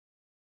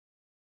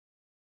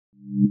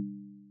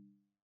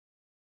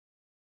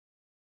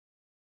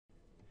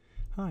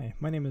Hi,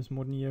 my name is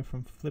Morten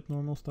from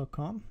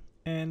FlippedNormals.com,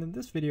 and in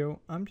this video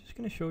I'm just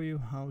going to show you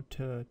how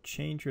to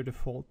change your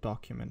default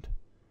document.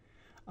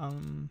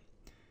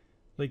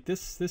 Like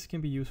this can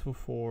be useful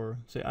for,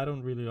 say, I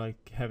don't really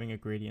like having a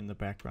gradient in the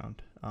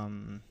background.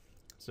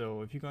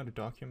 So if you go to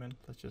document,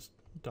 let's just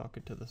dock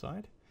it to the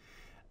side,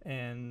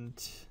 and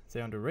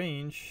say under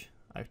range,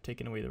 I've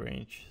taken away the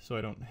range so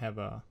I don't have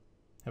a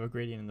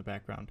gradient in the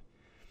background.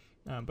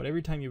 But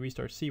every time you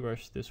restart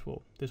ZBrush, this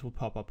will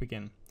pop up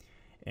again.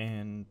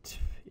 And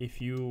if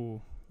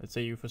you, let's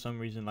say you for some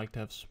reason like to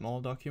have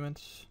small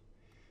documents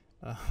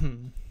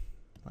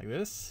like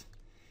this,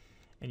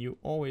 and you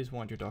always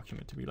want your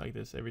document to be like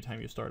this every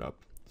time you start up,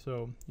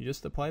 so you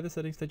just apply the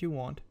settings that you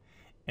want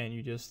and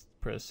you just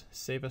press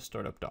save as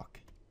startup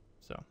doc.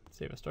 So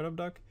save as startup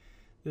doc.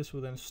 This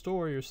will then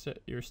store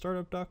your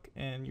startup doc,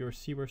 and your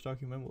ZBrush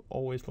document will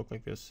always look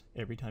like this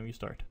every time you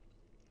start.